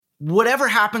whatever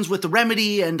happens with the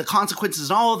remedy and the consequences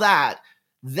and all of that,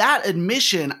 that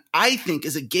admission, I think,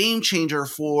 is a game changer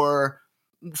for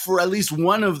at least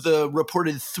one of the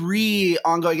reported 3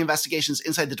 ongoing investigations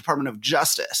inside the Department of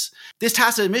Justice. This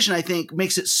tacit admission, I think,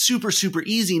 makes it super, super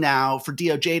easy now for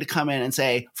DOJ to come in and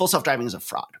say full self-driving is a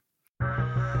fraud.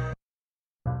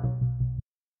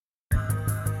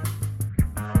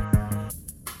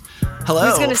 Hello.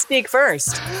 Who's going to speak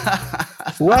first?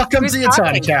 Welcome to the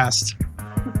Autonocast.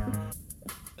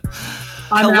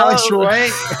 I'm Alex Roy.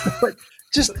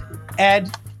 Just add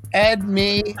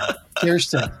me,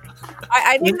 Kirsten.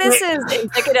 I think this is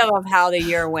indicative of how the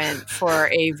year went for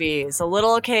AVs. A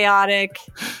little chaotic,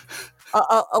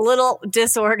 a little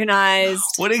disorganized.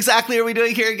 What exactly are we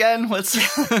doing here again?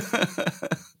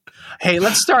 Hey,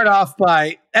 let's start off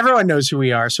by, everyone knows who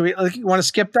we are. So you want to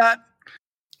skip that?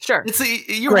 Sure.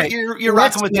 You're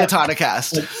rocking with the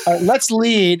Autonocast. Let's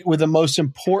lead with the most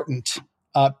important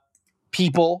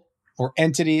people or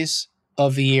entities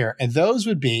of the year. And those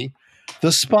would be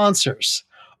the sponsors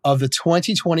of the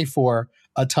 2024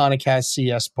 Autonocast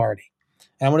CES Party.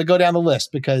 And I'm going to go down the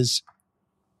list because,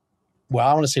 well,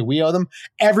 I want to say we owe them.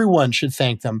 Everyone should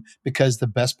thank them because the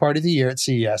best part of the year at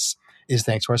CES is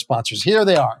thanks to our sponsors. Here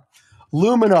they are.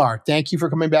 Luminar, thank you for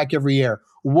coming back every year.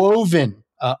 Woven,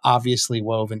 obviously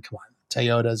Woven, come on.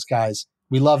 Toyotas, guys,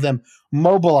 we love them.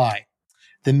 Mobileye,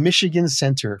 the Michigan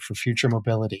Center for Future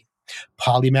Mobility.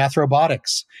 Polymath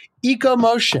Robotics,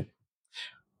 EcoMotion,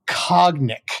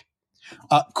 Cognic,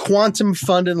 Quantum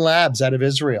Fund and Labs out of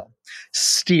Israel.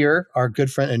 Steer, our good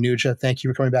friend Anuja, thank you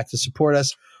for coming back to support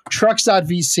us.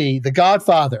 Trucks.vc, the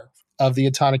godfather of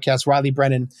the Autonocast, Riley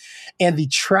Brennan, and the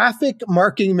Traffic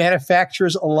Marking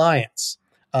Manufacturers Alliance.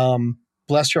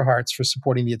 Bless your hearts for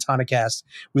supporting the Autonocast.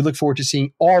 We look forward to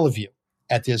seeing all of you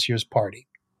at this year's party.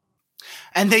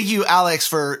 And thank you, Alex,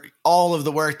 for all of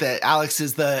the work that Alex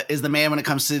is the man when it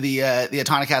comes to the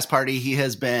Autonocast party. He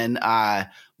has been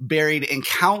buried in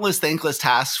countless thankless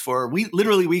tasks for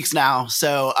literally weeks now.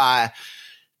 So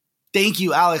thank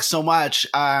you, Alex, so much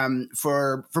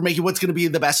for making what's going to be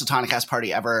the best Autonocast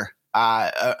party ever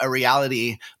a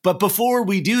reality. But before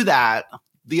we do that,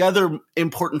 the other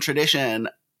important tradition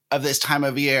of this time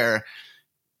of year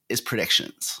is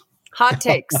predictions. Hot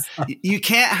takes. You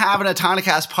can't have an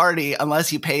Autonocast party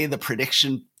unless you pay the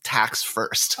prediction tax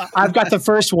first. I've got the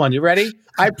first one. You ready?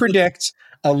 I predict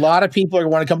a lot of people are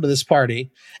going to want to come to this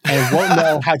party and won't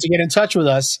know how to get in touch with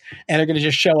us and are going to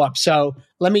just show up. So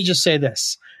let me just say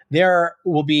this. There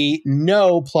will be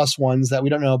no plus ones that we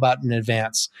don't know about in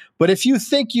advance. But if you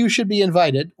think you should be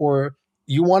invited or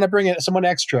you want to bring in someone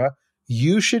extra,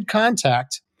 you should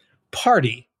contact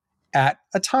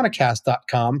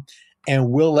party@autonocast.com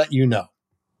and we'll let you know.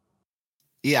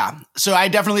 Yeah. So I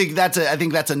think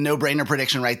that's a no-brainer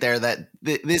prediction right there that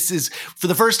this is for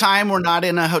the first time. We're not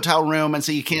in a hotel room. And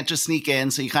so you can't just sneak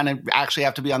in. So you kind of actually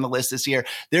have to be on the list this year.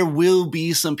 There will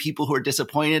be some people who are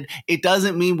disappointed. It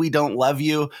doesn't mean we don't love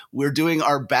you. We're doing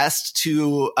our best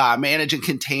to manage and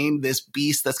contain this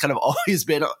beast that's kind of always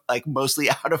been like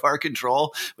mostly out of our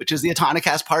control, which is the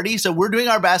Autonocast party. So we're doing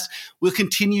our best. We'll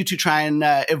continue to try and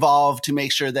evolve to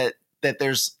make sure that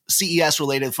there's CES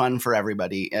related fun for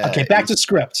everybody. Okay, back to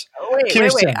script. Wait.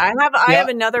 I have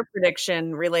another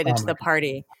prediction related to the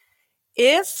party.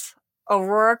 If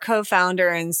Aurora co-founder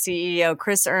and CEO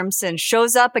Chris Urmson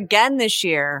shows up again this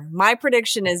year, my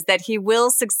prediction is that he will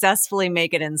successfully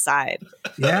make it inside.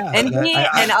 Yeah, and he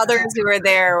and others who are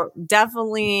there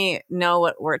definitely know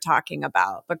what we're talking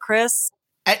about. But Chris,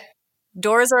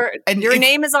 doors are your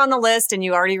name is on the list, and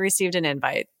you already received an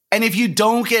invite. And if you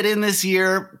don't get in this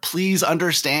year, please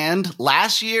understand.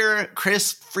 Last year,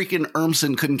 Chris freaking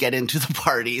Urmson couldn't get into the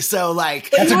party, so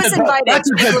like he was invited. That's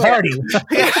a good party.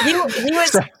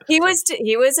 He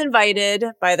was invited,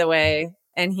 by the way,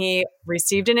 and he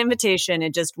received an invitation.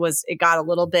 It got a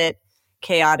little bit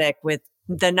chaotic with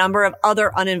the number of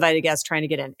other uninvited guests trying to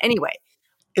get in. Anyway.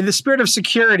 In the spirit of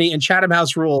security and Chatham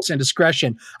House rules and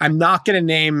discretion, I'm not going to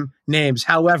name names.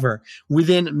 However,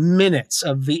 within minutes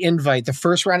of the invite, the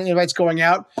first round of invites going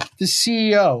out, the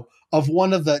CEO of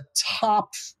one of the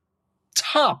top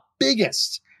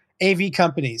biggest AV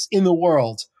companies in the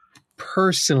world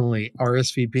personally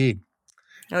RSVP'd.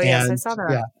 Oh, yes, I saw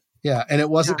that. Yeah. And it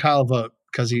wasn't Kyle Vogt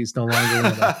because he's no longer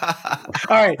with us.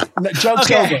 All right.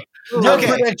 Joke's over. No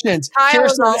predictions. Kyle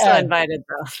was also invited,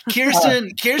 though.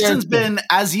 Kirsten's been,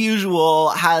 as usual,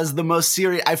 has the most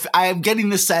serious. I'm getting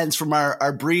the sense from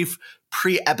our brief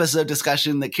pre-episode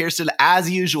discussion that Kirsten, as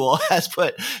usual, has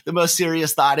put the most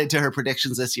serious thought into her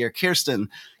predictions this year. Kirsten,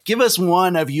 give us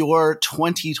one of your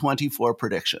 2024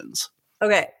 predictions.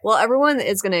 Okay. Well, everyone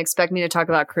is going to expect me to talk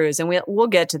about Cruise, and we'll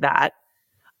get to that.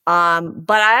 But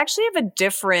I actually have a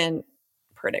different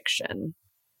prediction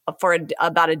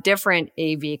about a different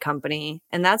AV company,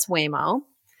 and that's Waymo.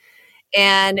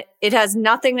 And it has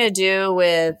nothing to do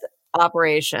with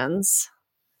operations.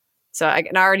 So I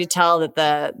can already tell that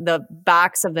the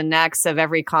backs of the necks of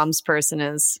every comms person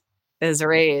is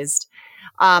raised.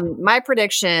 My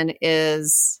prediction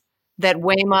is that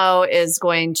Waymo is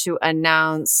going to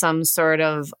announce some sort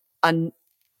of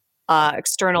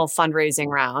external fundraising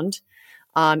round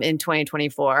in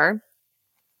 2024.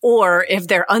 Or if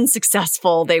they're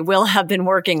unsuccessful, they will have been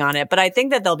working on it. But I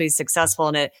think that they'll be successful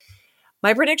in it.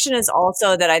 My prediction is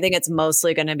also that I think it's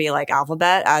mostly going to be like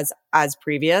Alphabet as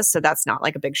previous. So that's not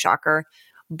like a big shocker.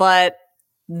 But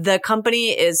the company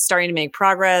is starting to make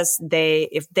progress.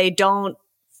 If they don't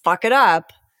fuck it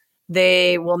up,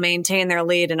 they will maintain their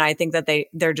lead. And I think that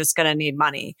they're just going to need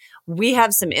money. We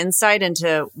have some insight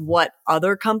into what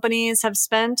other companies have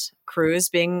spent, Cruise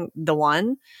being the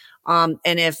one. And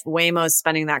if Waymo's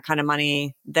spending that kind of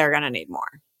money, they're going to need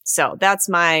more. So that's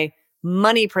my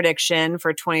money prediction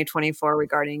for 2024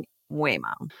 regarding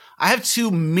Waymo. I have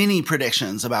two mini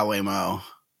predictions about Waymo.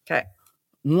 Okay.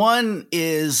 One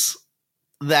is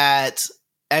that,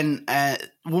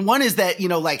 one is that,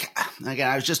 like, again,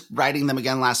 I was just writing them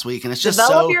again last week, and it's just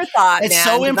your thought, it's man.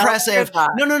 so impressive.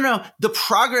 No. The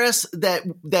progress that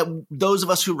those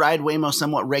of us who ride Waymo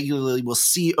somewhat regularly will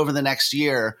see over the next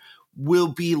year will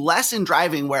be less in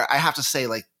driving, where I have to say,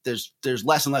 like, there's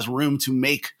less and less room to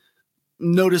make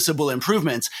noticeable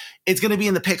improvements. It's going to be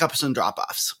in the pickups and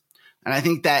drop-offs. And I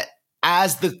think that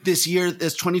as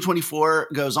 2024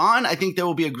 goes on, I think there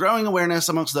will be a growing awareness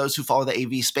amongst those who follow the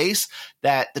AV space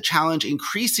that the challenge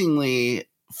increasingly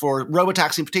for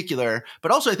robotaxi in particular,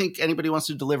 but also I think anybody who wants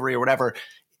to do delivery or whatever,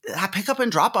 that pickup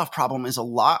and drop-off problem is a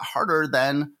lot harder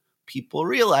than people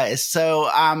realize. So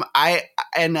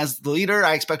and as the leader,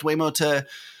 I expect Waymo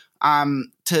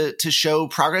to show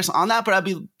progress on that, but I'd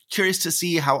be curious to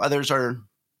see how others are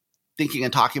thinking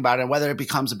and talking about it, and whether it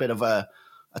becomes a bit of a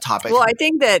topic. Well, I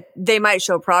think that they might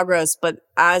show progress, but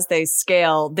as they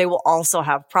scale, they will also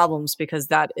have problems, because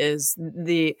that is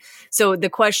so the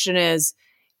question is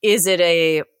it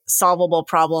a solvable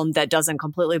problem that doesn't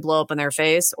completely blow up in their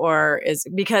face, or is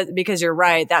because you're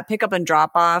right, that pickup and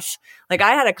drop off, like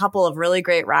I had a couple of really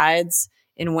great rides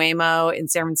in Waymo in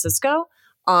San Francisco.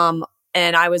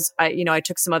 And I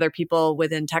took some other people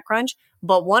within TechCrunch,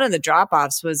 but one of the drop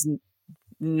offs was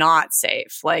not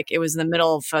safe. Like it was in the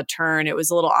middle of a turn. It was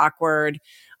a little awkward.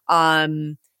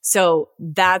 So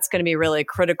that's going to be really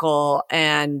critical,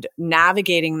 and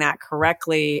navigating that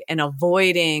correctly and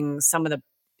avoiding some of the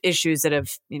issues that have,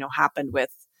 happened with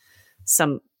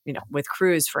with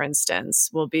Cruise, for instance,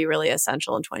 will be really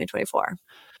essential in 2024.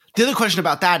 The other question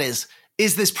about that is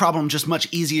this problem just much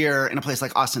easier in a place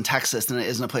like Austin, Texas than it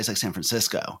is in a place like San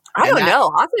Francisco? I don't know.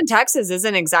 Austin, Texas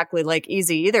isn't exactly like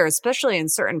easy either, especially in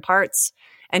certain parts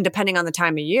and depending on the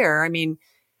time of year. I mean,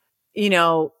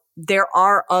 there's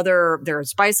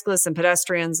bicyclists and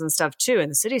pedestrians and stuff too in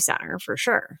the city center for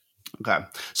sure. Okay.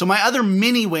 So my other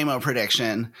mini Waymo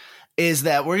prediction is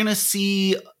that we're going to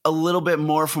see a little bit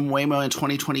more from Waymo in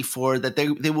 2024, that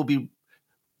they will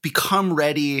become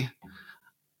ready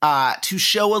to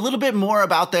show a little bit more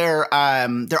about their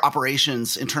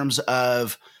operations in terms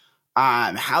of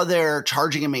how they're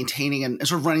charging and maintaining and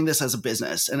sort of running this as a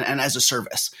business and as a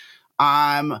service.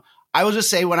 I will just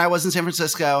say, when I was in San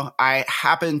Francisco, I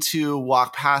happened to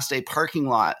walk past a parking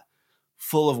lot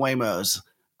full of Waymos.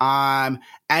 And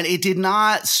it did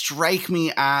not strike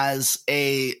me as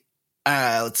an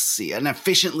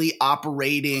efficiently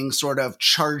operating sort of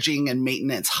charging and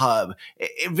maintenance hub.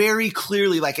 It very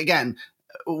clearly, like, again,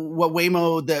 what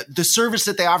Waymo, the service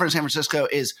that they offer in San Francisco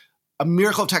is a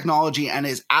miracle of technology and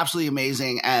is absolutely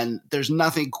amazing. And there's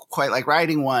nothing quite like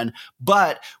riding one.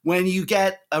 But when you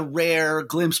get a rare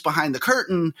glimpse behind the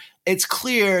curtain, it's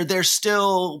clear they're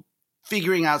still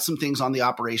figuring out some things on the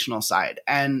operational side.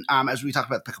 And as we talked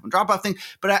about the pickup and drop off thing,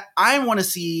 but I want to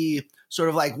see sort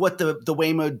of like what the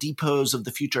Waymo depots of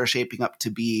the future are shaping up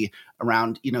to be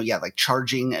around, like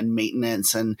charging and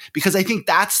maintenance. And because I think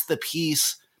that's the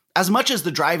piece, as much as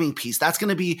the driving piece, that's going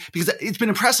to be, because it's been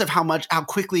impressive how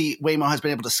quickly Waymo has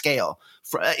been able to scale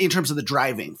in terms of the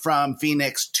driving from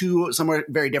Phoenix to somewhere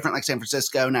very different like San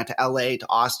Francisco, now to LA, to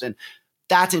Austin.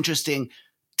 That's interesting.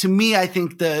 To me, I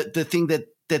think the thing that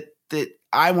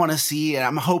I want to see, and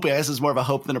I'm hoping this is more of a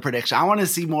hope than a prediction, I want to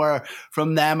see more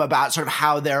from them about sort of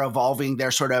how they're evolving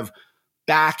their sort of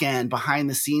back end, behind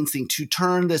the scenes thing to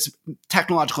turn this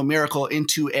technological miracle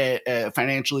into a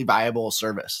financially viable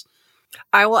service.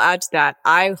 I will add to that.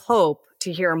 I hope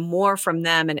to hear more from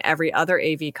them and every other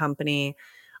AV company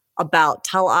about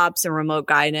teleops and remote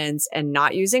guidance and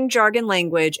not using jargon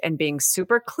language and being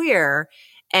super clear,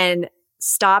 and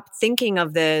stop thinking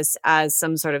of this as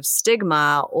some sort of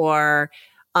stigma or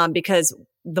because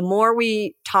the more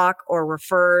we talk or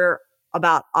refer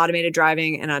about automated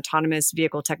driving and autonomous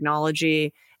vehicle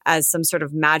technology as some sort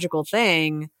of magical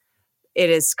thing, it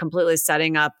is completely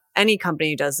setting up any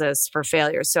company who does this for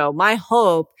failure. So my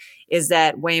hope is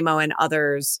that Waymo and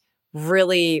others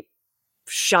really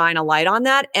shine a light on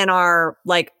that and are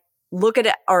like, look at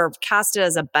it or cast it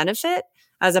as a benefit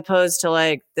as opposed to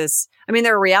like this. I mean,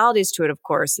 there are realities to it, of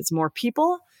course. It's more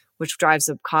people, which drives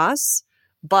up costs,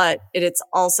 but it's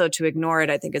also to ignore it,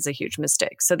 I think, is a huge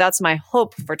mistake. So that's my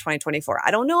hope for 2024. I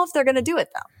don't know if they're going to do it,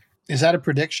 though. Is that a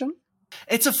prediction?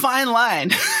 It's a fine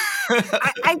line.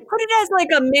 I put it as like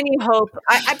a mini hope.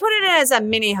 I put it as a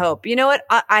mini hope. You know what?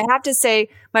 I have to say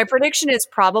my prediction is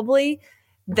probably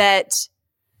that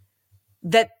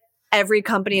every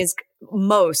company is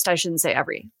most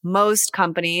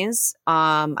companies,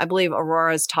 I believe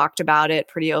Aurora's talked about it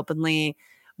pretty openly,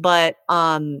 but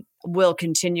will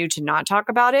continue to not talk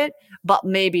about it, but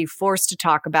may be forced to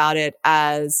talk about it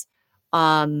as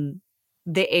the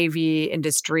AV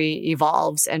industry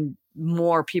evolves and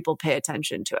more people pay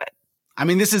attention to it. I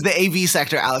mean, this is the AV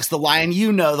sector, Alex. The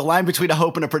line between a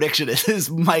hope and a prediction is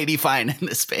mighty fine in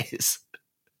this space.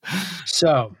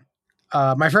 So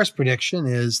my first prediction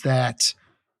is that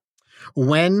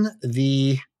when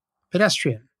the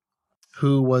pedestrian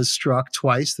who was struck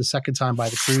twice, the second time by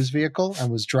the cruise vehicle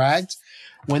and was dragged,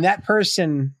 when that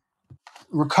person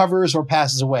recovers or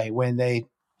passes away, when the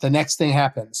next thing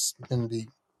happens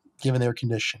given their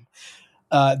condition,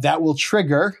 that will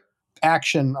trigger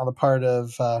action on the part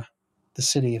of the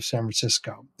city of San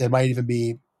Francisco. It might even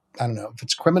be, I don't know, if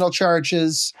it's criminal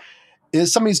charges,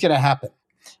 something's going to happen.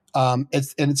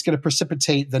 It's going to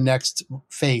precipitate the next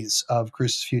phase of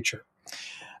Cruise's future.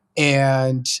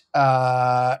 And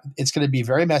it's going to be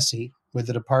very messy with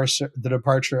the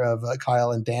departure of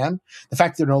Kyle and Dan. The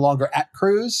fact that they're no longer at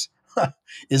Cruise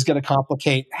is going to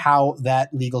complicate how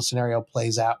that legal scenario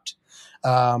plays out.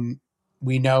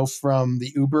 We know from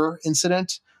the Uber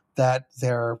incident that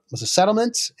there was a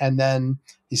settlement and then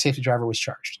the safety driver was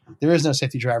charged. There is no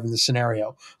safety driver in this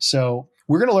scenario. So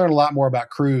we're going to learn a lot more about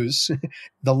Cruise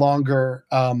the longer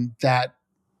that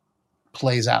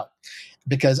plays out.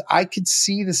 Because I could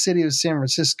see the city of San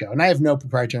Francisco, and I have no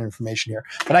proprietary information here,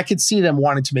 but I could see them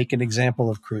wanting to make an example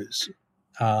of Cruise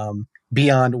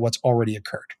beyond what's already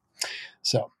occurred.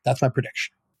 So that's my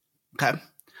prediction. Okay.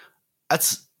 I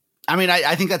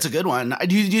think that's a good one.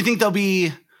 Do you think they'll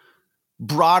be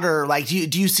broader? Like, do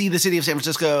you see the city of San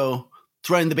Francisco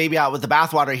throwing the baby out with the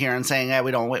bathwater here and saying, hey, we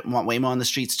don't want Waymo on the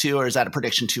streets too? Or is that a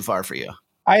prediction too far for you?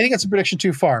 I think it's a prediction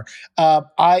too far.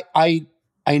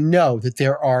 I know that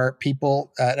there are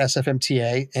people at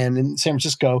SFMTA and in San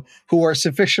Francisco who are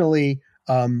sufficiently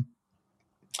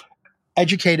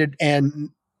educated and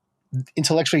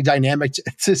intellectually dynamic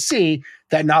to see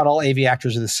that not all AV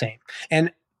actors are the same.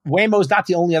 And Waymo is not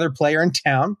the only other player in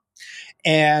town.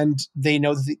 And they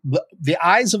know the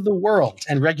eyes of the world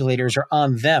and regulators are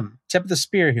on them, tip of the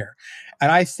spear here.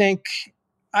 And I think,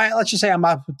 let's just say I'm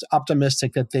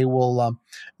optimistic that they will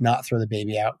not throw the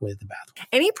baby out with the bathwater.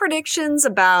 Any predictions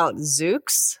about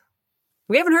Zoox?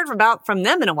 We haven't heard from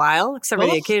them in a while, except for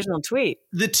the occasional tweet.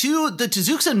 The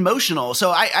Zoox and Motional. So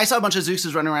I saw a bunch of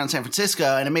Zooxes running around San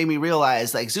Francisco, and it made me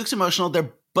realize, like, Zoox and Motional,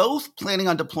 they're both planning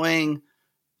on deploying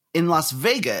in Las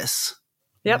Vegas.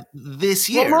 Yep. This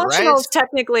year, well, right? Motional's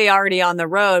technically already on the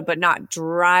road, but not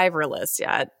driverless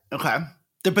yet. Okay.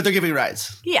 But they're giving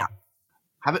rides. Yeah.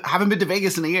 Haven't been to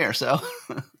Vegas in a year, so.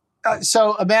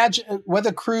 So imagine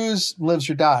whether Cruise lives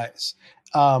or dies.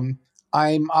 I'm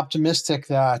optimistic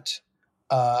that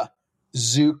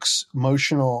Zoox,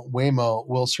 Motional, Waymo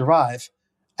will survive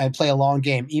and play a long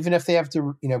game, even if they have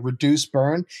to, reduce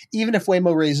burn, even if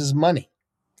Waymo raises money.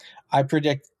 I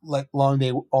predict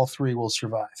all three will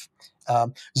survive.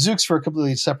 Zoox for a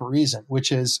completely separate reason,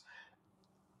 which is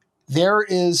there are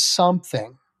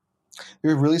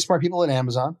really smart people at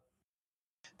Amazon.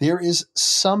 There is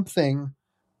something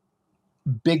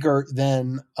bigger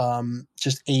than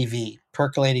just AV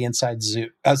percolating inside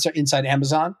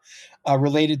Amazon,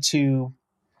 related to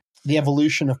the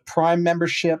evolution of Prime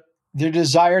membership, their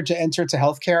desire to enter to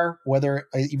healthcare,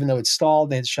 even though it's stalled,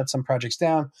 they had to shut some projects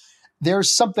down.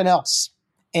 There's something else.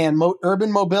 And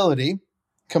urban mobility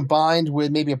combined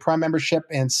with maybe a Prime membership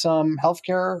and some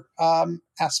healthcare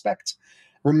aspect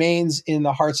remains in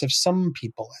the hearts of some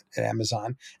people at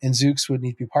Amazon, and Zoox would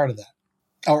need to be part of that.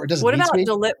 Or does it what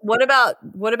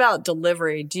about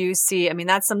delivery? Do you see? I mean,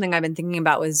 that's something I've been thinking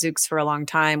about with Zoox for a long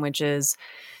time, which is,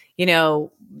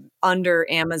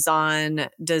 under Amazon,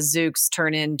 does Zoox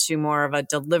turn into more of a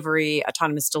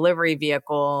autonomous delivery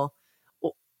vehicle,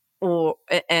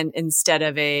 and instead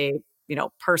of a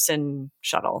person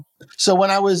shuttle? So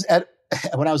when I was at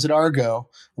Argo,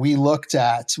 we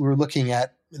were looking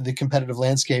at the competitive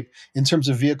landscape in terms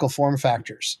of vehicle form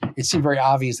factors. It seemed very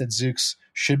obvious that Zoox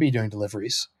should be doing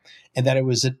deliveries, and that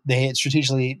they had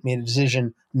strategically made a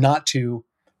decision not to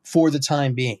for the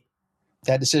time being.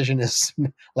 That decision has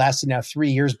lasted now 3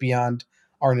 years beyond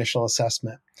our initial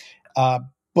assessment.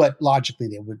 But logically,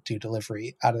 they would do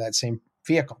delivery out of that same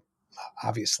vehicle,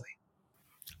 obviously.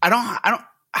 I don't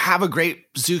have a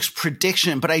great Zoox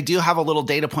prediction, but I do have a little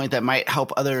data point that might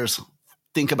help others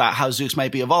think about how Zoox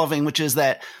might be evolving, which is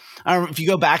that if you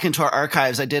go back into our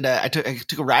archives, I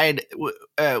took a ride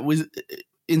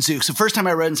in Zoox. The first time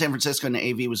I rode in San Francisco in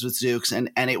the AV was with Zoox,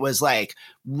 and it was like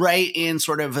right in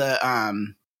sort of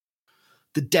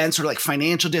the dense sort of like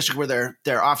financial district where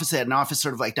their office, they had an office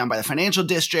sort of like down by the financial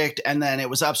district. And then it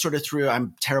was up sort of through,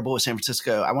 I'm terrible with San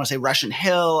Francisco, I want to say Russian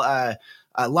Hill,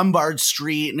 Lombard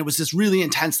Street. And it was this really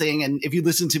intense thing. And if you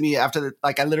listen to me after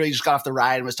I literally just got off the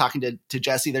ride and was talking to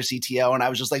Jesse, their CTO, and I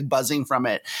was just like buzzing from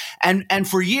it. And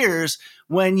for years,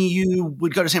 when you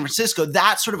would go to San Francisco,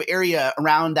 that sort of area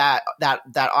around that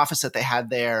office that they had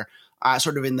there,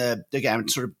 sort of in the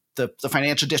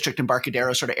financial district,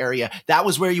 Embarcadero sort of area, that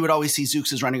was where you would always see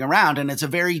Zooxes running around. And it's a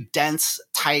very dense,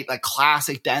 tight, like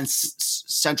classic dense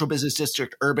central business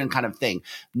district, urban kind of thing.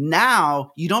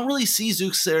 Now you don't really see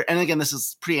Zoox there. And again, this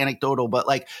is pretty anecdotal, but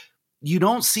like you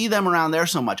don't see them around there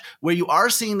so much. Where you are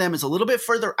seeing them is a little bit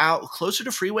further out, closer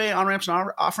to freeway on-ramps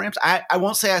and off-ramps. I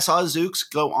won't say I saw a Zoox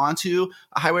go onto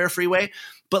a highway or freeway,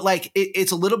 but like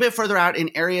it's a little bit further out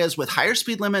in areas with higher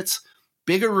speed limits,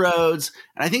 bigger roads.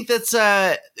 And I think that's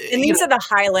and these are the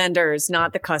Highlanders,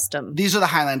 not the custom. These are the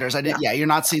Highlanders. you're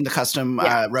not seeing the custom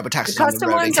robotaxis. The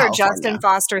custom ones are just in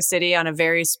Foster City on a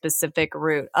very specific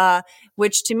route,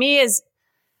 which to me is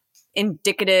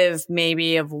indicative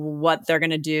maybe of what they're going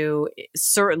to do,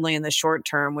 certainly in the short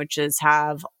term, which is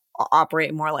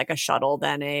operate more like a shuttle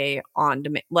than a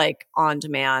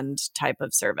on-demand type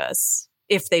of service,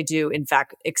 if they do in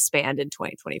fact expand in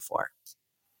 2024.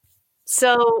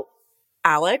 So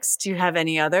Alex, do you have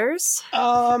any others?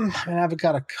 I've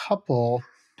got a couple.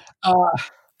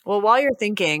 Well, while you're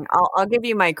thinking, I'll give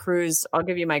you my cruise. I'll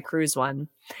give you my cruise one.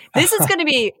 This is going to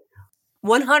be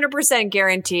 100%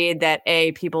 guaranteed that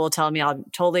people will tell me I'm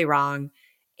totally wrong,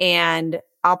 and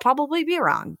I'll probably be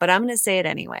wrong, but I'm going to say it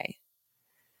anyway.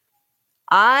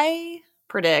 I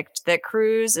predict that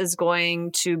Cruise is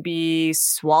going to be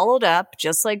swallowed up,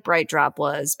 just like BrightDrop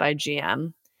was, by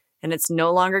GM. And it's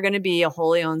no longer going to be a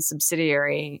wholly owned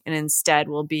subsidiary, and instead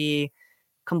will be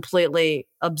completely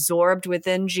absorbed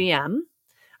within GM.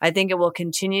 I think it will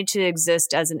continue to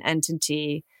exist as an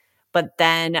entity, but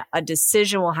then a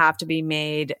decision will have to be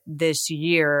made this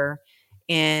year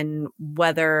in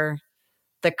whether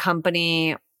the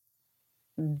company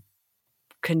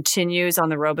continues on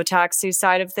the robotaxi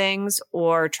side of things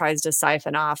or tries to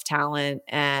siphon off talent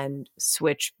and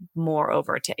switch more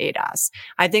over to ADAS.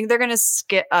 I think they're going to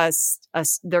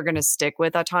they're going to stick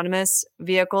with autonomous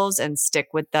vehicles and stick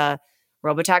with the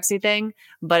robotaxi thing,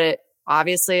 but it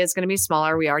obviously is going to be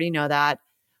smaller. We already know that,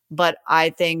 but I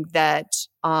think that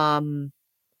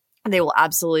they will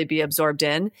absolutely be absorbed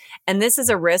in. And this is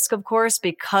a risk, of course,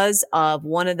 because of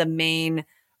one of the main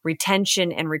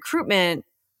retention and recruitment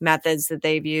methods that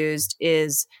they've used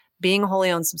is being a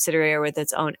wholly owned subsidiary with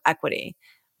its own equity.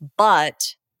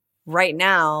 But right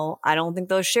now, I don't think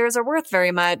those shares are worth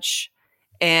very much.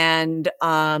 And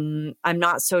I'm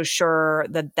not so sure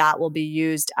that will be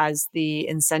used as the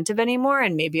incentive anymore.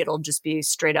 And maybe it'll just be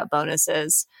straight up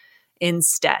bonuses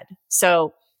instead.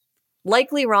 So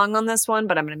likely wrong on this one,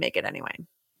 but I'm going to make it anyway.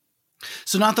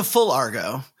 So not the full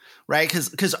Argo, right?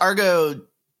 Because Argo...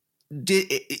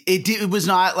 It was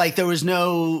not like there was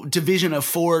no division of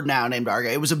Ford now named Argo.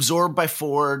 It was absorbed by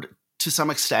Ford to some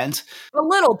extent. A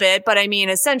little bit, but I mean,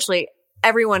 essentially,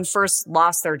 everyone first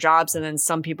lost their jobs and then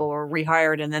some people were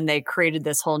rehired and then they created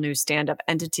this whole new stand-up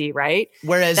entity, right?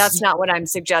 Whereas that's not what I'm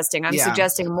suggesting. I'm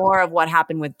suggesting more of what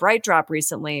happened with BrightDrop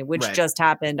recently, which just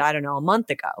happened, I don't know, a month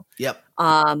ago. Yep.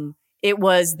 It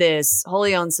was this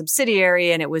wholly owned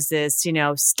subsidiary and it was this,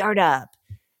 startup.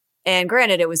 And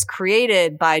granted, it was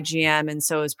created by GM, and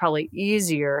so it's probably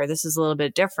easier. This is a little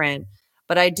bit different.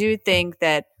 But I do think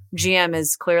that GM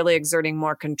is clearly exerting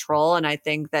more control. And I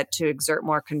think that to exert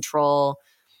more control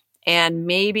and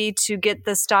maybe to get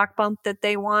the stock bump that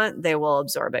they want, they will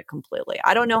absorb it completely.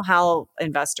 I don't know how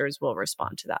investors will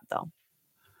respond to that, though.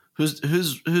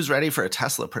 Who's ready for a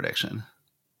Tesla prediction?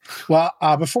 Well,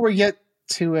 before we get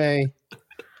to a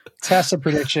Tesla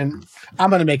prediction. I'm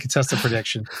going to make a Tesla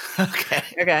prediction.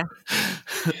 Okay.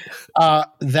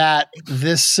 That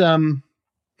this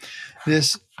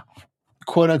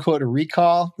quote unquote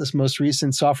recall, this most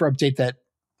recent software update that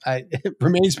it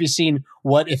remains to be seen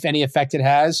what, if any, effect it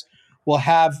has, will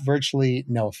have virtually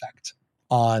no effect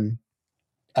on.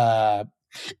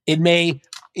 It may,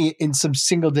 in some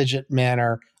single digit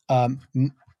manner,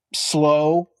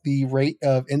 slow the rate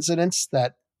of incidents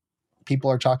that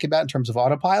people are talking about in terms of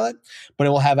autopilot, but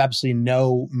it will have absolutely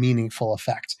no meaningful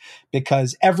effect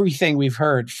because everything we've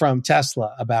heard from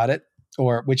Tesla about it,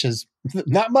 or which is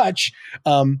not much,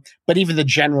 but even the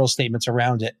general statements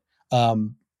around it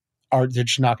they're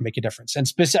just not going to make a difference. And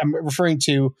I'm referring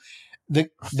to the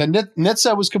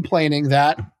NHTSA was complaining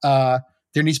that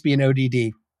there needs to be an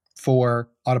ODD for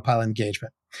autopilot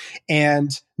engagement.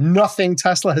 And nothing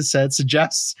Tesla has said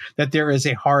suggests that there is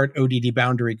a hard ODD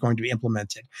boundary going to be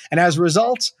implemented. And as a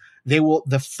result,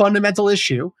 the fundamental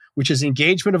issue, which is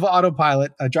engagement of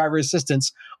autopilot, driver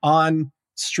assistance on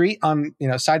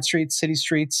side streets, city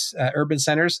streets, urban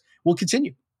centers, will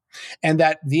continue. And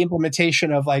that the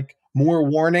implementation of like more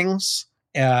warnings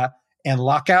and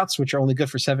lockouts, which are only good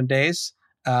for 7 days,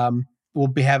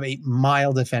 will have a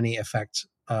mild, if any, effect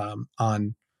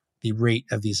on the rate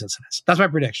of these incidents. That's my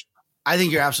prediction. I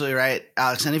think you're absolutely right,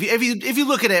 Alex. And if you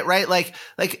look at it, right, like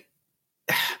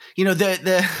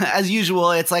the as usual,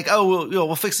 it's like, oh,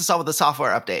 we'll fix this all with a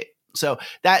software update. So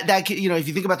that if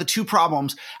you think about the two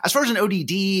problems, as far as an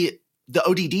ODD, the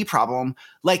ODD problem,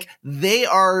 like they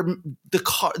are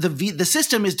the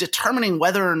system is determining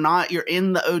whether or not you're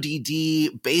in the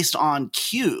ODD based on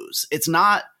cues. It's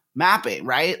not mapping,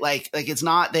 right? Like it's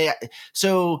not they.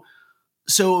 So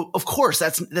of course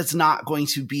that's not going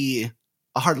to be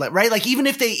a hard let, right? Like even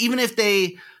if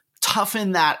they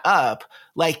toughen that up,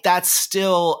 like that's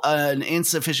still an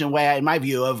insufficient way, in my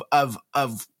view, of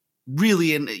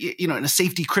really in a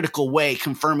safety critical way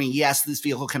confirming, yes, this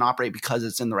vehicle can operate because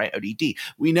it's in the right ODD.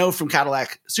 We know from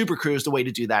Cadillac Super Cruise the way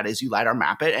to do that is you LiDAR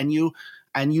map it and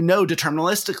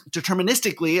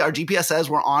deterministically our GPS says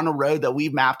we're on a road that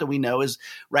we've mapped and we know is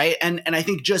right. And I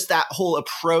think just that whole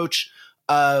approach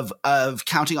of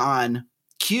counting on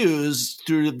cues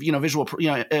through visual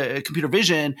computer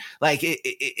vision like it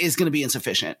is going to be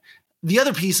insufficient. The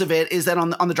other piece of it is that on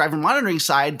the driver monitoring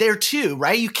side there too,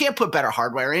 right? You can't put better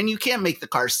hardware in. You can't make the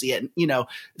car see it,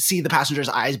 see the passenger's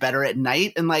eyes better at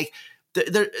night. And like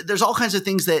there's all kinds of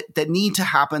things that need to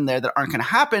happen there that aren't going to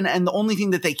happen. And the only thing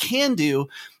that they can do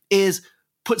is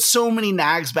put so many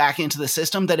nags back into the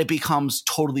system that it becomes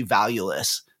totally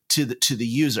valueless to the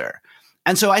user.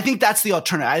 And so I think that's the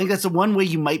alternative. I think that's the one way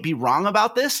you might be wrong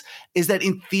about this is that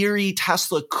in theory,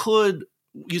 Tesla could,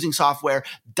 using software,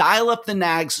 dial up the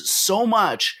nags so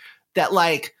much that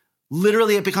like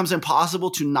literally it becomes impossible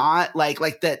to not like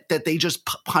that they just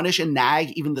punish and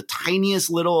nag even the tiniest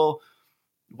little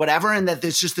whatever, and that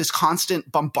there's just this constant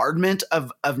bombardment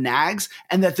of nags,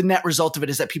 and that the net result of it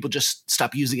is that people just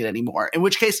stop using it anymore, in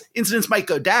which case incidents might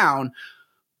go down.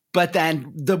 But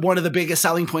then one of the biggest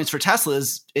selling points for Tesla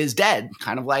is dead,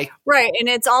 kind of like. Right. And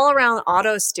it's all around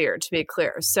auto steer, to be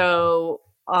clear. So,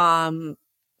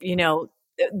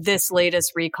 this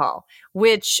latest recall,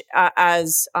 which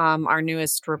as our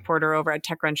newest reporter over at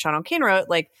TechCrunch, Sean O'Kane, wrote,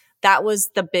 like that was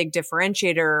the big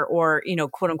differentiator or,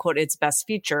 quote unquote, its best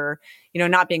feature,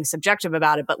 not being subjective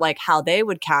about it, but like how they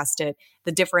would cast it,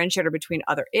 the differentiator between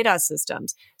other ADAS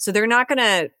systems. So they're not going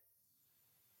to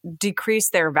decrease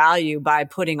their value by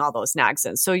putting all those nags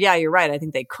in. So yeah, you're right. I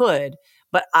think they could,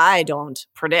 but I don't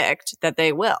predict that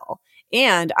they will.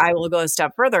 And I will go a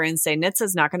step further and say NHTSA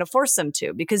is not going to force them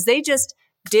to, because they just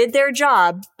did their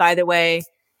job. By the way,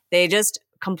 they just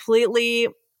completely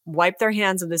wiped their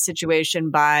hands of the situation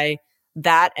by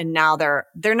that, and now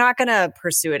they're not going to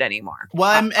pursue it anymore.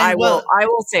 Well, I will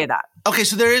say that. Okay,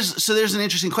 so there's an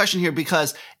interesting question here,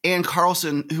 because Ann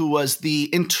Carlson, who was the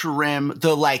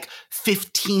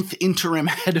 15th interim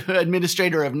head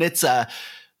administrator of NHTSA,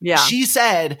 she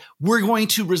said, we're going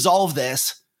to resolve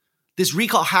this. This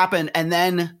recall happened, and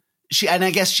then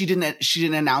I guess she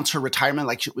didn't announce her retirement,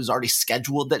 like it was already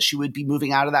scheduled that she would be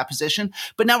moving out of that position.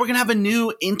 But now we're going to have a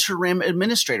new interim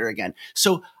administrator again.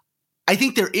 So I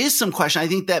think there is some question. I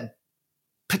think that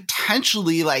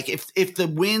potentially, like if the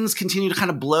winds continue to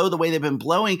kind of blow the way they've been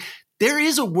blowing, there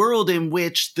is a world in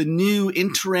which the new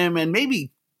interim and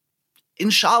maybe,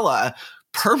 inshallah,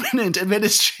 permanent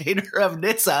administrator of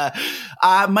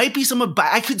NHTSA might be someone.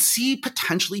 I could see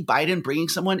potentially Biden bringing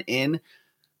someone in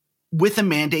with a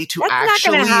mandate to that's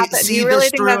actually not happen. see Do you really this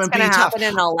think through that's and be going to tough. happen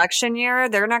in an election year?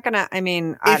 They're not going to. I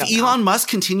mean, I don't if know. Elon Musk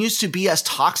continues to be as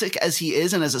toxic as he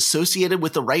is and as associated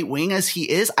with the right wing as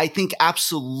he is, I think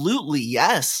absolutely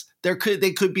yes. They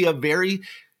could be a very,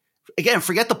 again,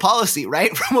 forget the policy,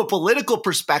 right? From a political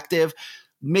perspective,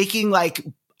 making like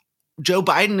Joe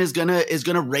Biden is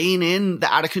gonna rein in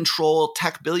the out of control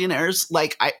tech billionaires.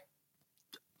 Like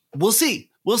we'll see.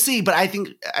 We'll see, but I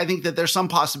think that there's some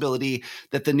possibility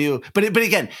that but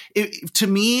again, to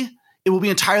me, it will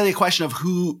be entirely a question of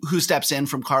who steps in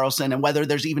from Carlson and whether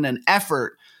there's even an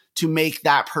effort to make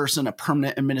that person a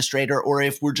permanent administrator, or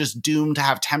if we're just doomed to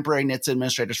have temporary NHTSA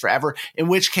administrators forever, in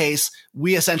which case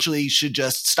we essentially should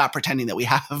just stop pretending that we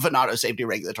have an auto safety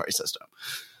regulatory system.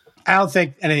 I don't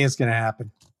think anything is going to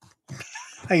happen.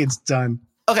 I think it's done.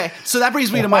 Okay, so that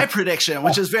brings me to my prediction,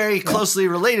 which is very closely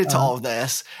related to all of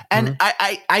this. And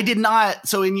I did not.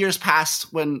 So in years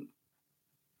past, when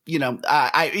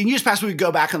in years past we would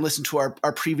go back and listen to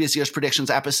our previous year's predictions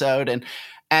episode,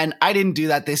 and I didn't do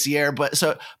that this year. But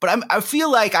I feel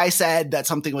like I said that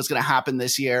something was going to happen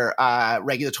this year,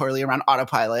 regulatorily around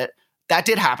autopilot. That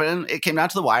did happen. It came down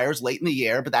to the wires late in the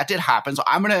year, but that did happen. So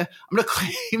I'm gonna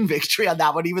claim victory on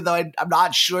that one, even though I'm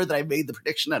not sure that I made the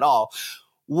prediction at all.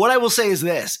 What I will say is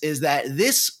that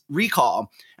this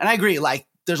recall, and I agree, like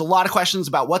there's a lot of questions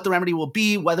about what the remedy will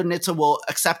be, whether NHTSA will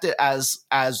accept it as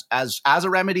a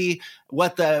remedy,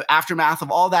 what the aftermath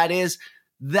of all that is.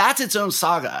 That's its own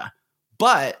saga.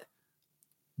 But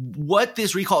what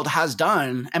this recall has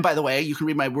done, and by the way, you can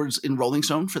read my words in Rolling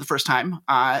Stone for the first time.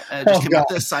 It just came out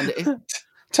this Sunday.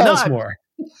 Tell us more.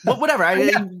 Whatever.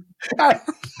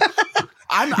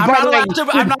 I'm not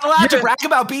allowed to brag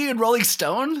about being in Rolling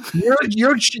Stone.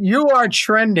 You are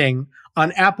trending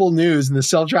on Apple News in the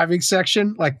self-driving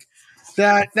section. Like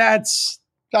that's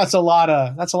a lot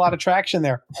of traction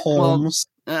there, Holmes.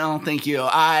 Well, thank you.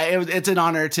 It's an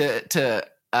honor to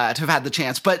have had the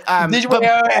chance. But I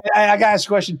gotta ask a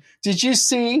question. Did you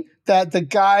see that the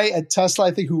guy at Tesla,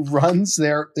 I think, who runs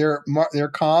their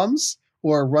comms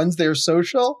or runs their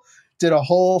social, did a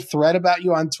whole thread about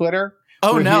you on Twitter?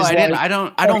 Oh no, I didn't. I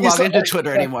don't log into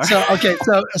Twitter anymore.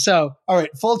 So all right.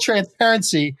 Full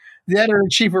transparency. The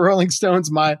editor-in-chief of Rolling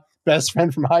Stone's my best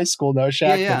friend from high school, Noah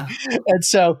Shackman. Yeah. And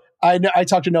so I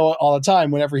talk to Noah all the time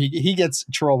whenever he gets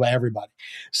trolled by everybody.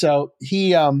 So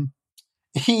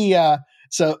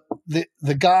so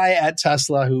the guy at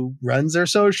Tesla who runs their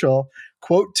social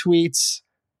quote tweets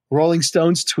Rolling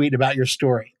Stone's tweet about your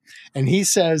story, and he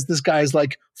says this guy's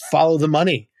like, follow the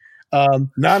money.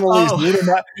 Not only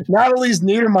is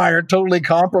Niedermeyer totally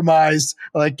compromised,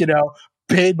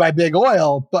 paid by big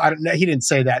oil, but he didn't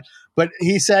say that. But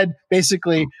he said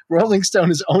basically Rolling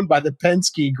Stone is owned by the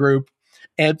Penske Group,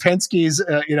 and Penske's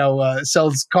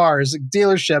sells cars,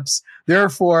 dealerships.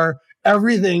 Therefore,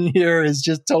 everything here is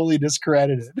just totally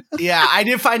discredited. Yeah, I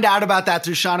did find out about that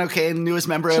through Sean O'Kane, the newest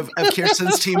member of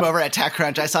Kirsten's team over at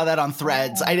TechCrunch. I saw that on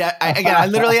Threads. I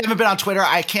literally haven't been on Twitter.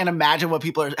 I can't imagine what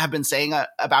people have been saying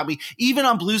about me. Even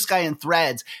on Blue Sky and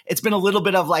Threads, it's been a little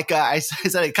bit of like, I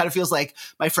said, it kind of feels like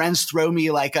my friends throw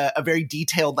me like a very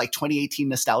detailed like 2018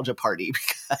 nostalgia party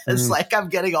because like I'm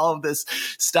getting all of this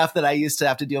stuff that I used to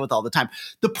have to deal with all the time.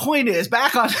 The point is,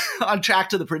 back on track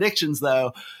to the predictions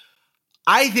though,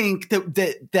 I think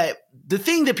that the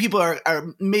thing that people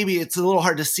are maybe it's a little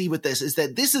hard to see with this is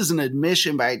that this is an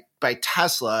admission by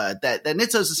Tesla that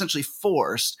NHTSA is essentially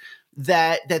forced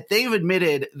that they've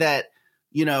admitted that,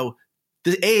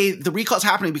 the recall is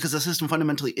happening because the system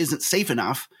fundamentally isn't safe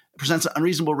enough, presents an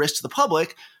unreasonable risk to the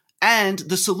public, and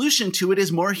the solution to it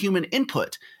is more human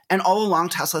input. And all along,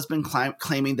 Tesla has been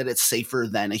claiming that it's safer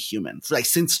than a human. Like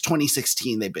since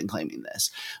 2016, they've been claiming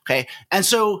this. Okay, and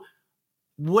so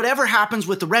whatever happens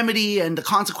with the remedy and the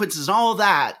consequences and all of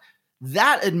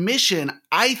that admission,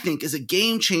 I think, is a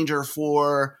game changer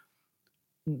for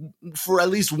at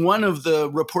least one of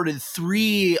the reported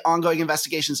 3 ongoing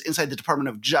investigations inside the Department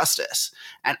of Justice.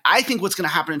 And I think what's going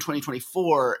to happen in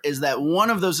 2024 is that one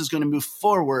of those is going to move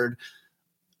forward.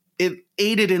 It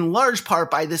aided in large part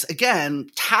by this,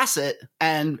 again, tacit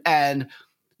and as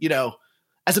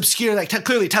obscure, like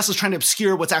clearly Tesla's trying to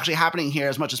obscure what's actually happening here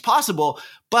as much as possible.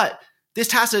 But this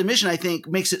tacit admission, I think,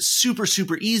 makes it super,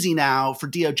 super easy now for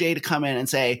DOJ to come in and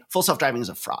say full self-driving is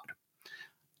a fraud.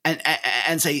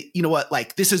 And say, you know what,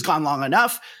 like this has gone long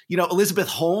enough. Elizabeth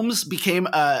Holmes became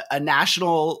a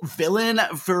national villain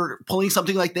for pulling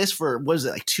something like this for, what is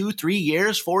it, like 2, 3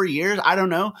 years, 4 years? I don't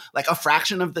know, like a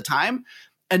fraction of the time.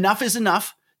 Enough is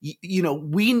enough.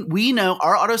 We know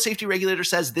our auto safety regulator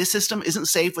says this system isn't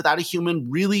safe without a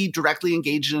human really directly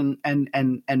engaged and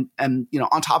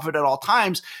on top of it at all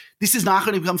times. This is not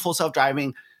going to become full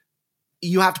self-driving.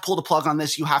 you have to pull the plug on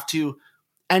this. You have to,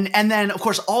 and then of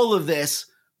course all of this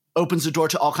opens the door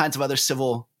to all kinds of other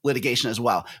civil litigation as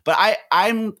well. But I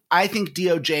think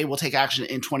DOJ will take action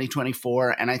in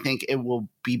 2024, and I think it will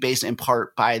be based in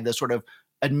part by the sort of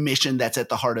admission that's at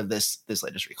the heart of this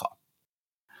latest recall.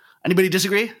 Anybody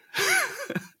disagree?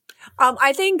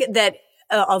 I think that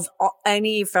of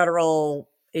any federal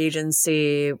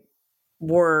agency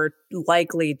were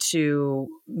likely to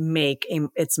make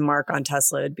its mark on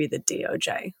Tesla, it'd be the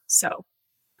DOJ. So,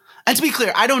 and to be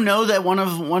clear, I don't know that one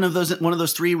of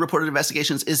those 3 reported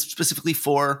investigations is specifically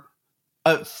for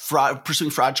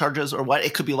pursuing fraud charges or what.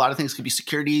 It could be a lot of things. It could be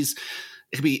securities.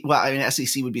 It could be, well, I mean,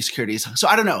 SEC would be securities. So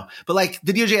I don't know, but like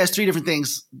the DOJ has 3 different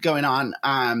things going on.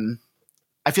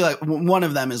 I feel like one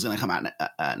of them is going to come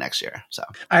out next year. So,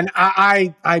 and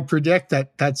I predict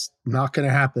that that's not going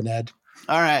to happen, Ed.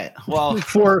 All right. Well,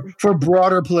 for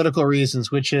broader political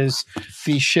reasons, which is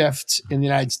the shift in the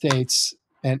United States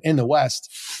and in the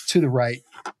West to the right,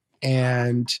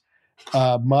 and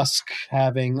Musk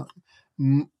having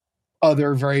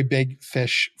other very big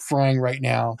fish frying right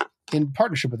now in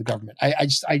partnership with the government. I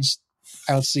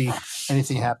don't see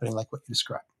anything happening like what you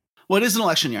described. Well, it is an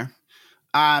election year.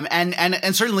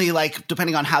 And certainly, like,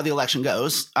 depending on how the election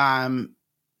goes,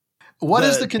 what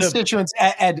is the constituents?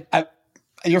 Ed,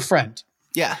 your friend.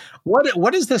 Yeah.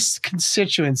 What is this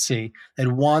constituency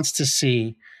that wants to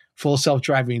see full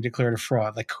self-driving declared a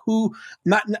fraud? Like who?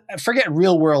 Not forget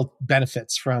real world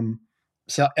benefits from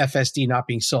FSD not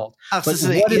being sold.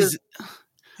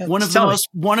 One of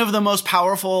the most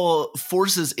powerful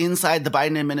forces inside the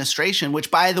Biden administration,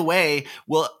 which, by the way,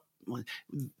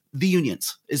 the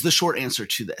unions is the short answer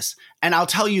to this. And I'll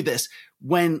tell you this,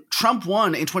 when Trump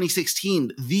won in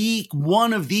 2016,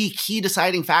 one of the key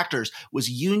deciding factors was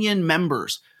union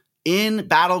members in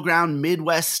battleground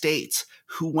Midwest states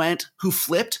who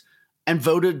flipped and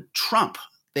voted Trump.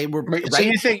 They were right. So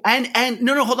you think, and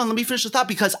no, hold on. Let me finish the thought,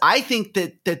 because I think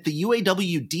that the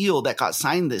UAW deal that got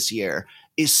signed this year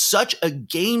is such a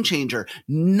game changer.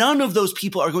 None of those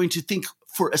people are going to think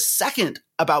for a second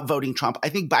about voting Trump. I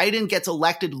think Biden gets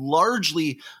elected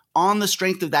largely on the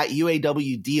strength of that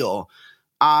UAW deal.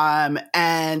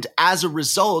 And as a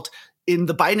result, in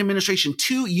the Biden administration,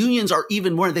 2 unions are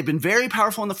even more. They've been very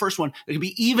powerful in the first one. They're going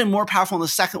to be even more powerful in the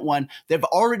second one. They've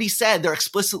already said they're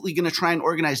explicitly going to try and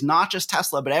organize not just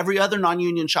Tesla, but every other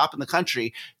non-union shop in the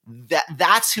country.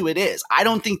 That's who it is. I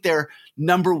don't think their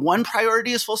number one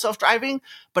priority is full self-driving,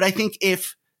 but I think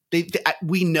if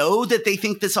we know that they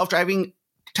think that self-driving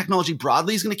technology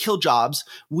broadly is going to kill jobs.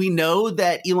 We know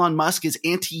that Elon Musk is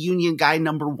anti-union guy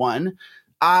number 1.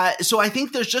 So I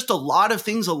think there's just a lot of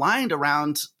things aligned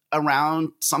around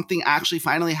something actually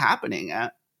finally happening.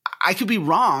 I could be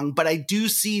wrong, but I do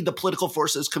see the political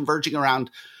forces converging around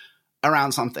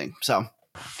something. So,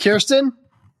 Kirsten?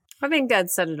 I think Dad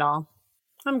said it all.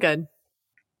 I'm good.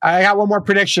 I got one more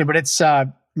prediction, but it's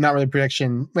not really a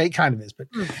prediction. Well, it kind of is, but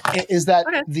is that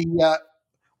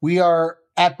we are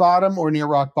at bottom or near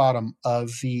rock bottom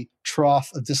of the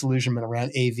trough of disillusionment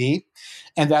around AV,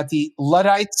 and that the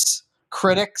Luddites,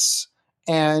 critics,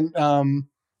 and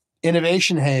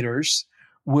innovation haters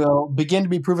will begin to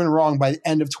be proven wrong by the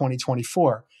end of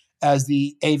 2024 as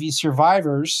the AV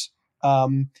survivors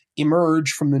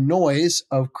emerge from the noise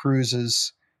of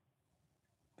Cruise's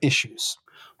issues.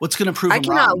 What's going to prove I them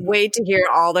cannot wrong? wait to hear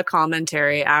all the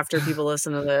commentary after people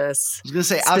listen to this. I was going to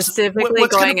say, specifically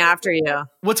going after you.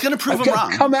 What's going to prove them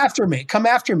wrong? Come after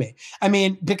me. I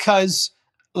mean, because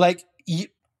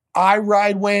I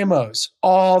ride Waymos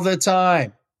all the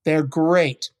time. They're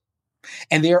great.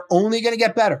 And they're only going to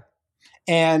get better.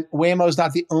 And Waymo's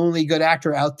not the only good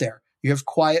actor out there. You have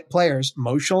quiet players,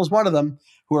 Motional is one of them,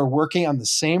 who are working on the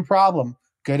same problem.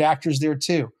 Good actors there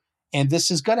too. And this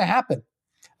is going to happen.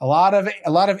 A lot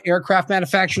of aircraft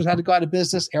manufacturers had to go out of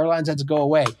business. Airlines had to go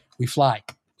away. We fly.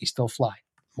 We still fly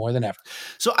more than ever.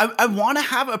 So I want to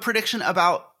have a prediction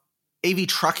about AV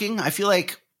trucking. I feel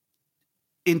like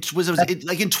in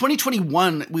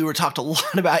 2021, we were talked a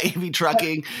lot about AV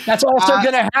trucking. That's also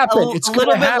going to happen. It's a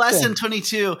little bit less in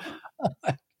 22.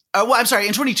 I'm sorry.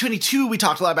 In 2022, we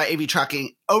talked a lot about AV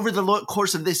trucking. Over the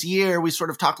course of this year, we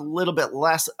sort of talked a little bit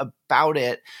less about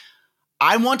it.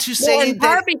 I want to say in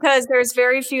part because there's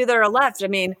very few that are left. I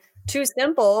mean, Too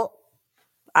Simple,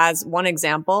 as one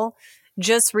example,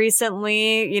 just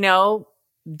recently,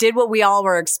 did what we all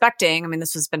were expecting. I mean,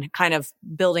 this has been kind of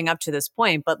building up to this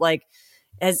point, but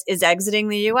is exiting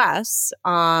the US.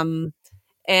 And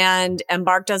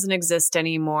Embark doesn't exist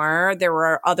anymore. There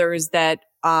were others that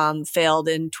failed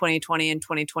in 2020 and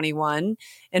 2021.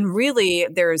 And really,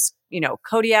 there's,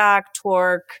 Kodiak,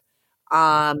 Torque,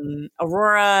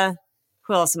 Aurora,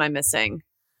 Who else am I missing?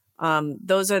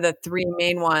 Those are the three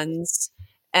main ones.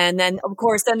 And then, of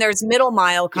course, then there's middle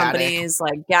mile companies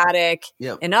like Gatik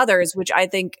and others, which I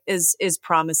think is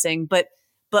promising. But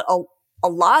a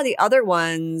lot of the other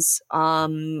ones,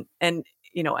 and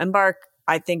Embark,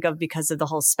 I think of because of the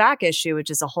whole SPAC issue, which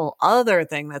is a whole other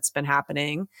thing that's been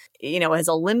happening, has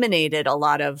eliminated a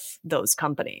lot of those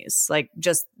companies. Like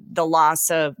just the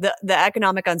loss of the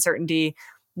economic uncertainty,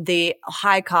 the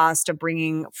high cost of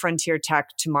bringing frontier tech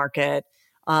to market,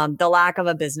 the lack of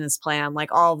a business plan, like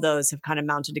all of those have kind of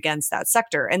mounted against that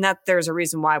sector. And that there's a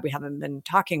reason why we haven't been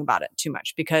talking about it too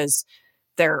much, because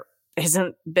there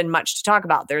hasn't been much to talk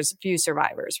about. There's a few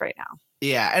survivors right now.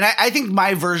 Yeah. And I think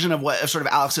my version of what sort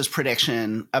of Alex's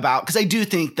prediction about, because I do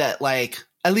think that, like,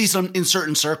 at least in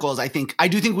certain circles, I think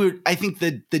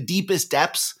the deepest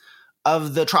depths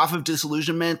of the trough of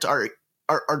disillusionment are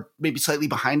maybe slightly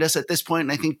behind us at this point.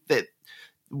 And I think that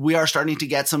we are starting to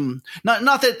get some, not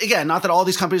that all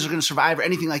these companies are going to survive or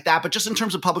anything like that, but just in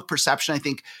terms of public perception, I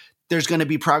think there's going to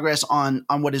be progress on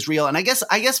what is real. And I guess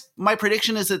my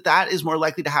prediction is that is more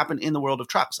likely to happen in the world of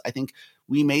trucks. I think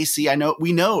we may see,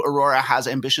 we know Aurora has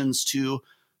ambitions to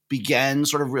begin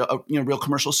sort of real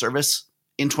commercial service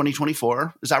in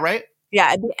 2024. Is that right?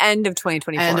 Yeah. At the end of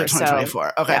 2024. End of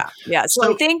 2024. So, okay. Yeah.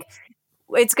 So I think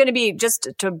it's going to be, just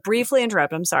to briefly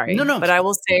interrupt, I'm sorry. No. But I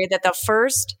will say that the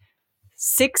first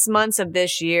 6 months of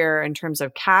this year, in terms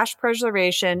of cash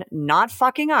preservation, not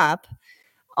fucking up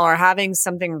or having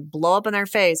something blow up in their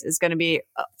face, is going to be,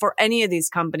 for any of these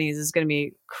companies, is going to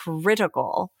be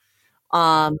critical.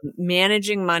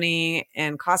 Managing money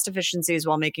and cost efficiencies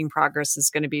while making progress is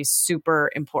going to be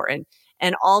super important.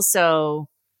 And also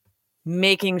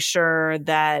making sure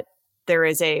that there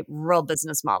is a real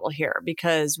business model here,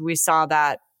 because we saw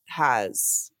that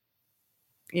has,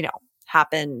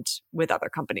 happened with other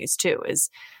companies too, is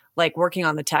like working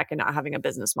on the tech and not having a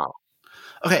business model.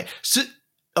 Okay. So,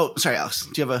 sorry, Alex,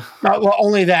 do you have well,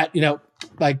 only that,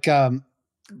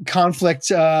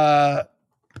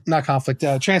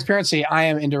 transparency. I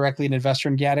am indirectly an investor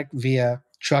in Gatik via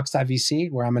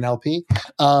trucks.vc, where I'm an LP.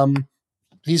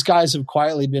 These guys have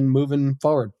quietly been moving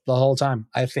forward the whole time.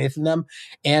 I have faith in them.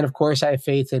 And of course, I have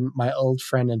faith in my old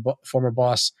friend and former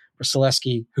boss,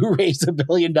 Selesky, who raised $1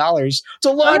 billion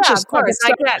to launch a trucking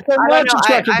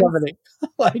company.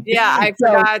 I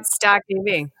forgot Stack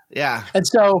EV. Yeah. And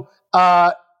so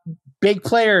big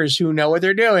players who know what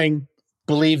they're doing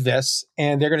believe this,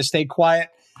 and they're going to stay quiet.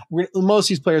 Most of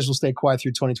these players will stay quiet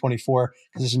through 2024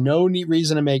 because there's no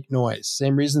reason to make noise.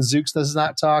 Same reason Zoox is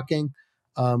not talking.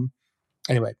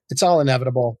 Anyway, it's all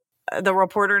inevitable. The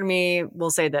reporter in me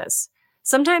will say this.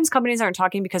 Sometimes companies aren't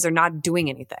talking because they're not doing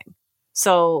anything.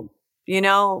 So,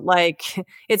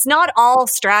 it's not all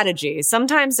strategy.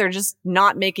 Sometimes they're just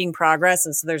not making progress,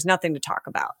 and so there's nothing to talk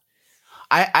about.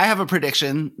 I have a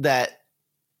prediction that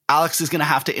Alex is going to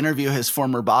have to interview his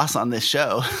former boss on this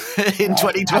show in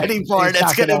 2024. And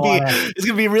it's going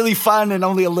to be really fun and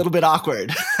only a little bit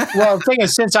awkward. Well, the thing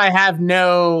is, since I have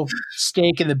no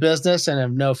stake in the business and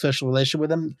have no official relationship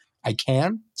with him, I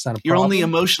can. It's not a problem. You're only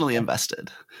emotionally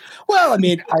invested. Well,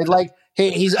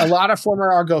 he's a lot of former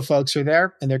Argo folks are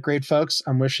there, and they're great folks.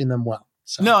 I'm wishing them well.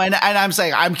 So. No, and I'm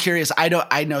saying I'm curious. I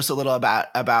know so little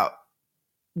about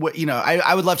what,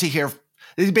 I would love to hear.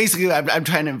 Basically, I'm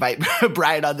trying to invite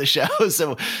Brian on the show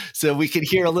so we can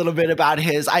hear a little bit about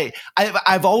his.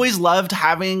 I've always loved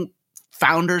having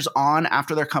founders on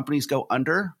after their companies go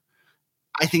under.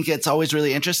 I think it's always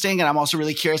really interesting, and I'm also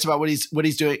really curious about what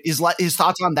he's doing, his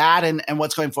thoughts on that, and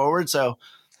what's going forward. So,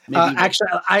 actually,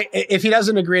 if he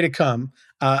doesn't agree to come,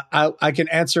 I can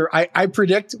answer. I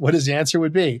predict what his answer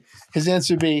would be. His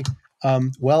answer would be,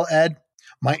 "Well, Ed,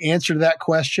 my answer to that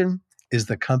question is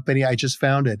the company I just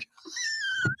founded."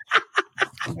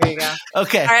 There you go.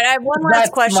 Okay. All right. I have one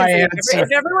last question.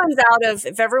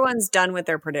 If everyone's done with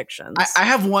their predictions, I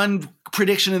have one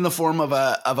prediction in the form of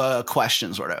a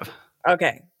question, sort of.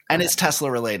 Okay. And it's Tesla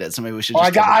related, so maybe we should.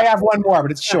 I have one more,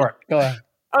 but it's short. Go ahead.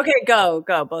 Okay, go.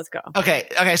 Both go. Okay.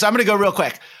 So I'm going to go real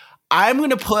quick. I'm going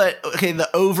to put the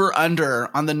over under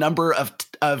on the number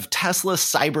of Tesla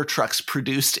Cybertrucks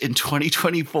produced in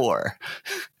 2024.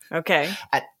 Okay.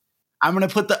 I'm going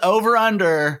to put the over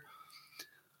under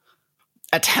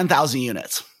at 10,000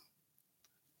 units.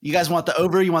 You guys want the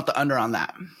over? You want the under on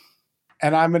that?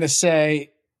 And I'm going to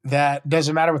say that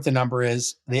doesn't matter what the number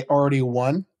is. They already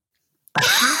won.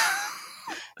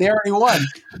 They already won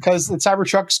because the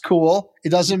Cybertruck's cool. It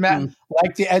doesn't matter.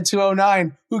 Like the Ed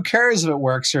 209, who cares if it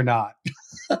works or not?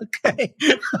 Okay.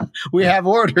 We have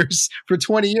orders for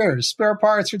 20 years, spare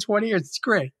parts for 20 years. It's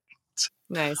great.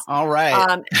 Nice. All right.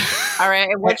 All right.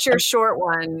 What's your short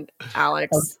one,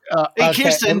 Alex? Hey,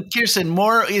 Kirsten,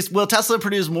 will Tesla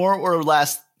produce more or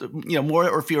less, more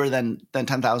or fewer than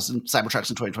 10,000 Cybertrucks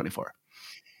in 2024?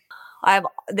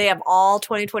 They have all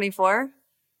 2024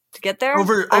 to get there.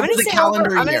 Over the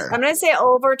calendar year. I'm going to say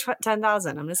over 10,000.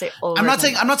 I'm going to say over. I'm not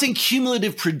saying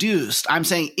cumulative produced. I'm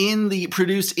saying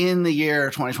produced in the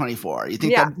year 2024. You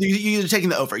think that you're taking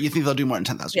the over? You think they'll do more than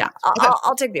 10,000? Yeah,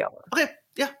 I'll take the over. Okay,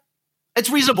 yeah, it's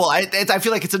reasonable. I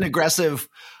feel like it's an aggressive.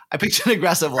 I picked an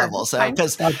aggressive level, so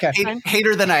because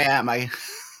hater than I am,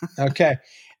 Okay,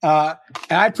 and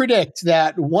I predict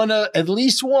that at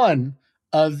least one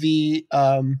of the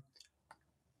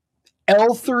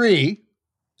L3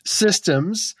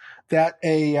 systems that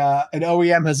an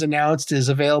OEM has announced is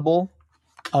available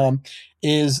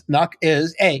is not going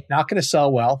to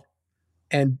sell well,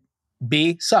 and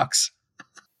B, sucks.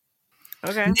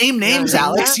 Okay. Name names,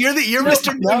 Alex. You're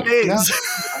Mr. Name Names.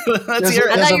 Let's hear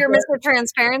it. I thought you were Mr.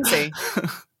 Transparency.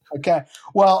 Okay.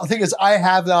 Well, the thing is, I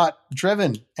have not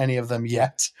driven any of them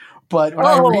yet. But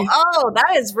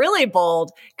that is really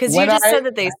bold, because you just said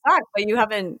that they suck, but you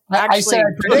haven't actually. I said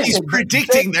he's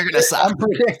predicting they're going to suck. I'm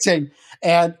predicting,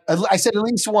 and I said at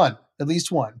least one,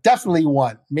 definitely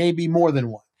one, maybe more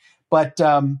than one. But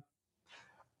how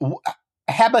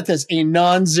about this? A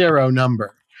non-zero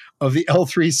number of the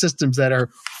L3 systems that are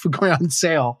going on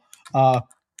sale are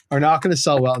not going to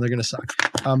sell well, and they're going to suck.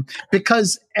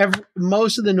 Because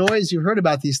most of the noise you've heard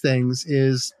about these things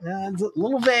is a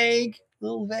little vague, a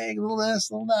little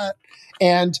this, a little that.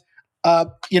 And,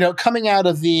 coming out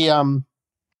of the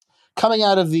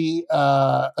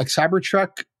like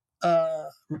Cybertruck,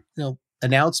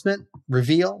 announcement,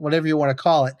 reveal, whatever you want to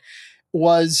call it,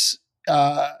 was,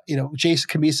 Jason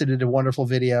Kamisa did a wonderful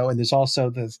video. And there's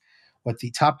also the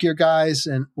Top Gear guys.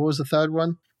 And what was the third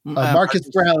one? Marcus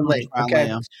Brownlee. Okay.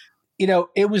 Yeah.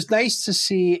 It was nice to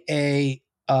see a,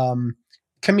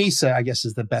 Kamisa, I guess,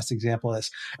 is the best example of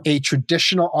this. A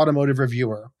traditional automotive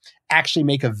reviewer actually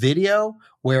make a video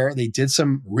where they did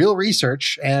some real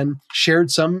research and shared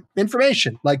some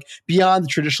information, like beyond the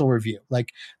traditional review.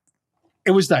 Like,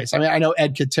 it was nice. I mean, I know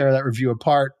Ed could tear that review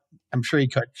apart. I'm sure he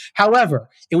could. However,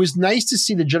 it was nice to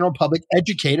see the general public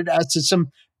educated as to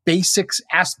some basics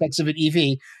aspects of an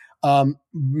EV,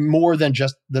 more than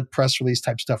just the press release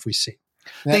type stuff we see.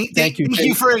 Thank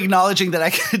you for acknowledging that I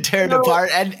can tear it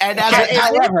apart.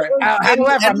 However,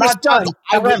 I'm not done.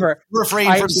 However,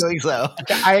 refrain from doing so.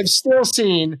 I have still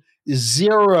seen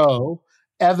zero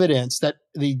evidence that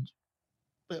the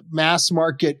mass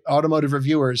market automotive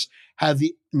reviewers have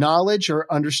the knowledge or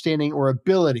understanding or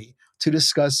ability to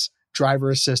discuss driver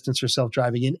assistance or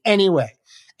self-driving in any way.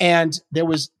 I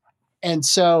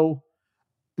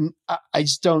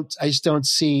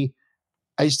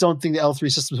just don't think the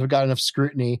L3 systems have got enough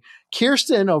scrutiny.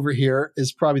 Kirsten over here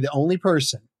is probably the only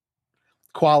person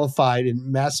qualified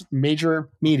in major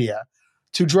media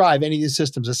to drive any of these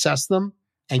systems, assess them,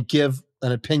 and give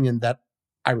an opinion that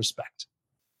I respect.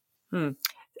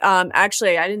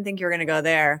 Actually, I didn't think you were going to go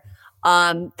there.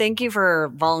 Thank you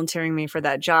for volunteering me for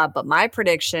that job. But my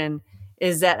prediction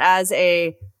is that as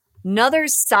another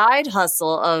side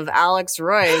hustle of Alex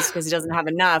Roy's, because he doesn't have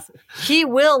enough, he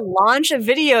will launch a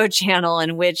video channel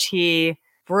in which he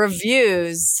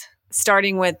reviews,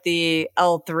 starting with the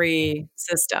L3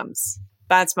 systems.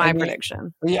 That's my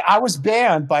prediction. Yeah, I was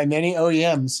banned by many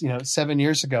OEMs, 7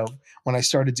 years ago when I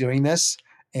started doing this,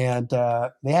 and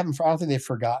they haven't. I don't think they've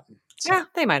forgotten. So. Yeah,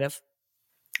 they might have.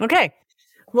 Okay.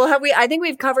 Well, I think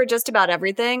we've covered just about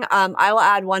everything. I will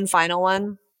add one final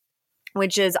one,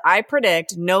 which is I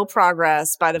predict no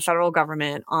progress by the federal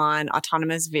government on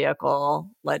autonomous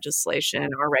vehicle legislation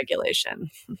or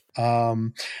regulation.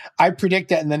 I predict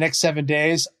that in the next 7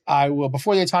 days,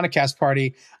 before the Autonocast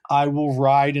party, I will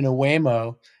ride in a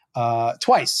Waymo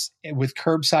twice with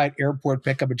curbside airport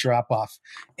pickup and drop off.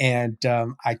 And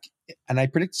I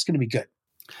predict it's going to be good.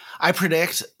 I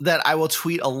predict that I will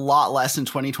tweet a lot less in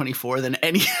 2024 than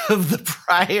any of the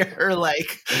prior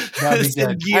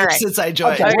years since I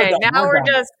joined. Okay, now we're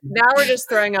just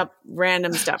throwing up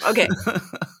random stuff. Okay,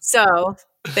 so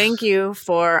thank you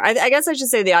for. I guess I should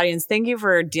say the audience. Thank you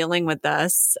for dealing with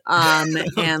us. And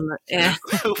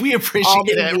we appreciate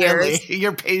it. Really,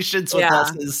 your patience with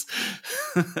us is.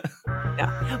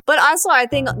 Yeah, but also I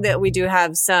think that we do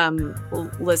have some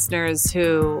listeners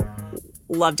who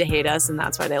love to hate us, and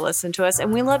that's why they listen to us,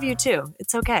 and we love you too.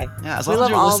 It's okay. Yeah, we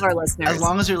love all of our listeners, as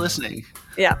long as you're listening.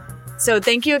 Yeah. So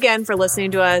thank you again for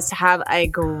listening to us. Have a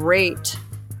great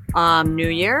new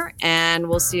year, and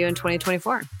we'll see you in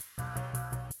 2024.